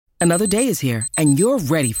Another day is here, and you're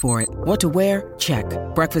ready for it. What to wear? Check.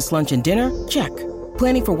 Breakfast, lunch, and dinner? Check.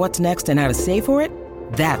 Planning for what's next and how to save for it?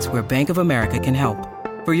 That's where Bank of America can help.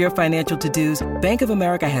 For your financial to-dos, Bank of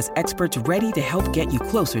America has experts ready to help get you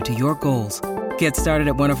closer to your goals. Get started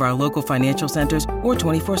at one of our local financial centers or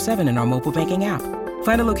 24/7 in our mobile banking app.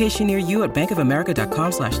 Find a location near you at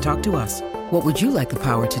bankofamerica.com/talktous. What would you like the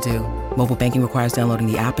power to do? Mobile banking requires downloading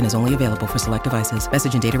the app and is only available for select devices.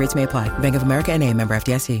 Message and data rates may apply. Bank of America N.A., member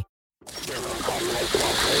FDIC.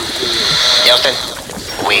 Houston,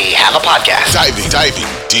 we have a podcast. Diving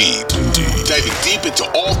deep into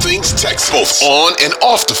all things Texans, both on and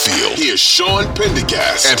off the field. Here's Sean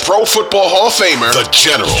Pendergast and Pro Football Hall of Famer, the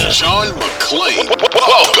General, John McClain.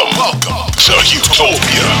 Welcome to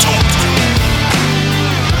Utopia.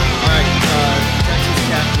 All right, Texans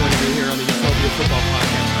Cap joining me here on the Utopia Football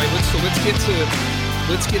Podcast. All right,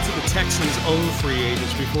 let's get to the Texans' own free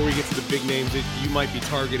agents before we get to the big names that you might be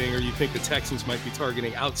targeting or you think the Texans might be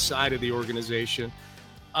targeting outside of the organization.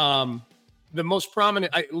 The most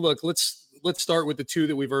prominent. Let's start with the two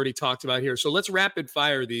that we've already talked about here. So let's rapid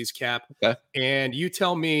fire these, Cap. Okay. And you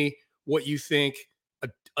tell me what you think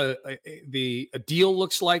a deal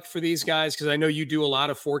looks like for these guys, because I know you do a lot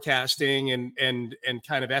of forecasting and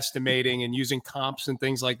kind of estimating and using comps and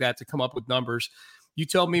things like that to come up with numbers. You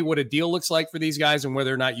tell me what a deal looks like for these guys and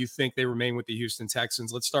whether or not you think they remain with the Houston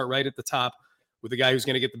Texans. Let's start right at the top with the guy who's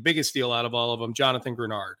going to get the biggest deal out of all of them, Jonathan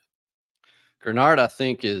Grenard. Grenard, I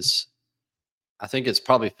think it's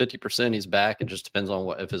probably 50% he's back. It just depends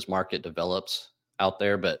on if his market develops out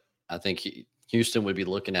there. But I think Houston would be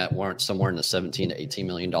looking at somewhere in the $17 to $18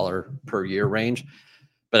 million per year range.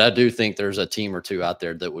 But I do think there's a team or two out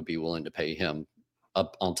there that would be willing to pay him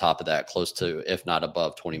up on top of that, close to, if not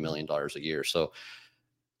above, $20 million a year. So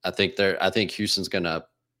I think Houston's going to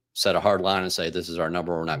set a hard line and say, this is our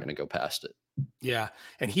number. We're not going to go past it. Yeah.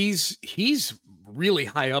 And he's really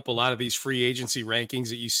high up a lot of these free agency rankings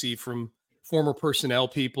that you see from former personnel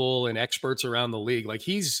people and experts around the league. Like,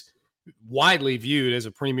 he's widely viewed as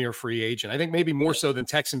a premier free agent. I think maybe more so than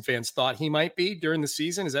Texan fans thought he might be during the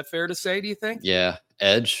season. Is that fair to say, do you think? Yeah.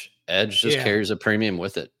 Edge just carries a premium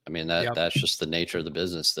with it. I mean, that's just the nature of the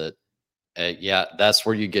business that, that's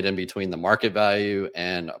where you get in between the market value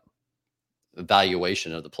and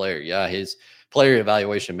evaluation of the player. Yeah. His player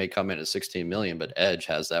evaluation may come in at 16 million, but Edge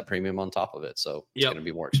has that premium on top of it. So it's going to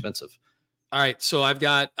be more expensive. All right. So I've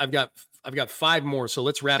got five more. So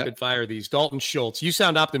let's rapid fire these. Dalton Schultz. You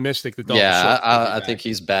sound optimistic that Dalton Schultz. I think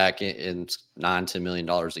he's back in $9-10 million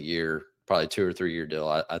a year, probably 2 or 3 year deal.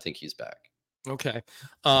 I think he's back. Okay.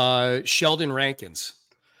 Sheldon Rankins.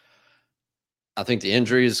 I think the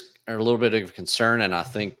injuries are a little bit of a concern, and I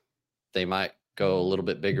think they might go a little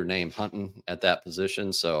bit bigger name hunting at that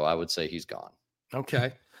position. So I would say he's gone.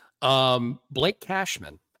 Okay. Blake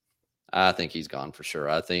Cashman. I think he's gone for sure.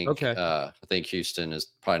 I think Houston is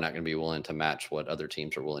probably not going to be willing to match what other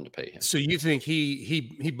teams are willing to pay him. So you think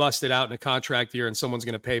he busted out in a contract year and someone's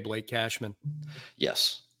going to pay Blake Cashman?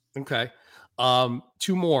 Yes. Okay.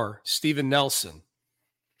 Two more. Steven Nelson.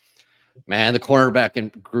 Man, the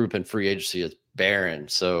cornerback group in free agency is barren.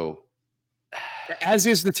 So, as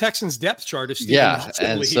is the Texans depth chart. If Steven Nelson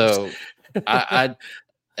and leaves. So I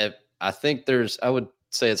think I would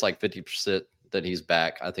say it's like 50% that he's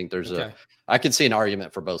back. I think I could see an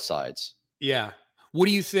argument for both sides. Yeah. What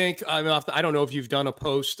do you think? I don't know if you've done a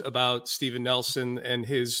post about Steven Nelson and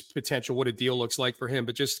his potential, what a deal looks like for him,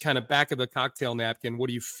 but just kind of back of the cocktail napkin, what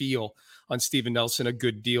do you feel on Steven Nelson a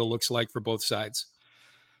good deal looks like for both sides?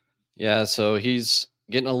 Yeah, so he's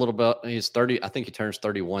getting a little bit. He's 30. I think he turns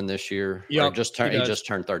 31 this year. Yeah, he just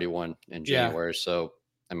turned 31 in January. Yeah. So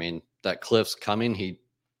I mean, that cliff's coming. He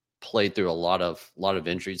played through a lot of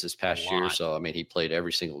injuries this past year. So I mean, he played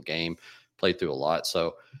every single game, played through a lot.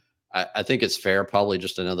 So I think it's fair. Probably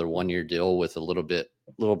just another 1 year deal with a little bit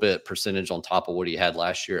percentage on top of what he had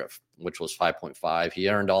last year, which was 5.5. He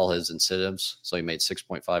earned all his incentives, so he made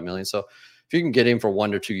 6.5 million. So if you can get him for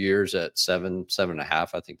 1 to 2 years at 7.5,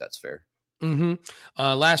 I think that's fair. Mm-hmm.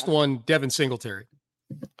 Last one, Devin Singletary.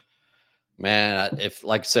 Man, if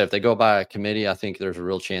they go by a committee, I think there's a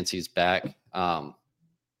real chance he's back. We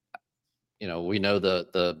know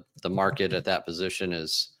the market at that position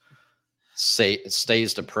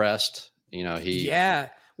stays depressed. He was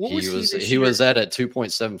at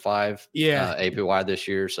 2.75 APY this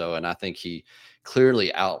year. So, and I think he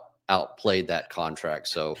clearly outplayed that contract.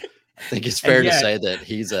 So I think it's fair to say that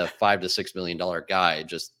he's a $5 to $6 million guy.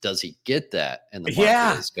 Just does he get that? And the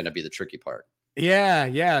market is going to be the tricky part.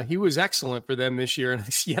 Yeah. He was excellent for them this year. And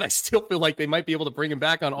yet I still feel like they might be able to bring him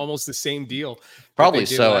back on almost the same deal. Probably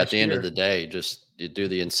so at the end of the day, just you do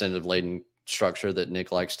the incentive laden structure that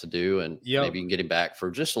Nick likes to do, and maybe you can get him back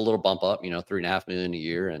for just a little bump up, $3.5 million a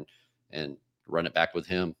year, and run it back with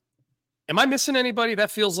him. Am I missing anybody? That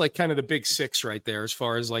feels like kind of the big six right there, as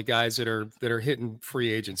far as like guys that are hitting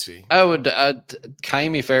free agency. I would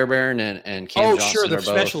Kaimi Fairbairn and Cam Johnston. Sure, the are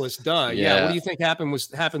specialist. Both, Yeah. What do you think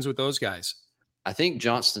happens with those guys? I think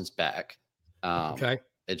Johnston's back. Okay.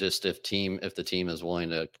 It just if the team is willing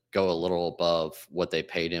to go a little above what they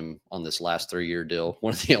paid him on this last 3-year deal,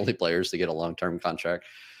 one of the only players to get a long-term contract.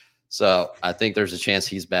 So I think there's a chance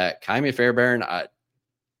he's back. Kaimi Fairbairn,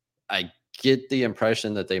 I get the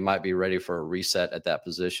impression that they might be ready for a reset at that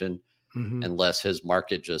position, unless his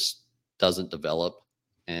market just doesn't develop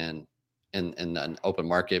and in an open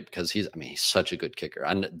market, because he's such a good kicker.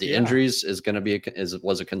 The injuries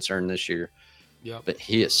was a concern this year. Yeah, but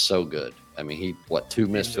he is so good. He 2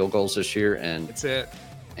 missed field goals this year, and that's it.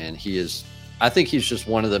 And he is, I think he's just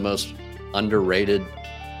one of the most underrated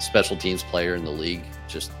special teams player in the league.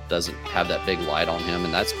 Just doesn't have that big light on him,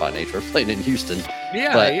 and that's by nature of playing in Houston.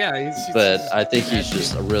 But I think he's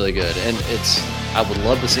just really good, and I would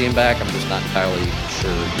love to see him back. I'm just not entirely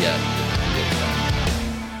sure yet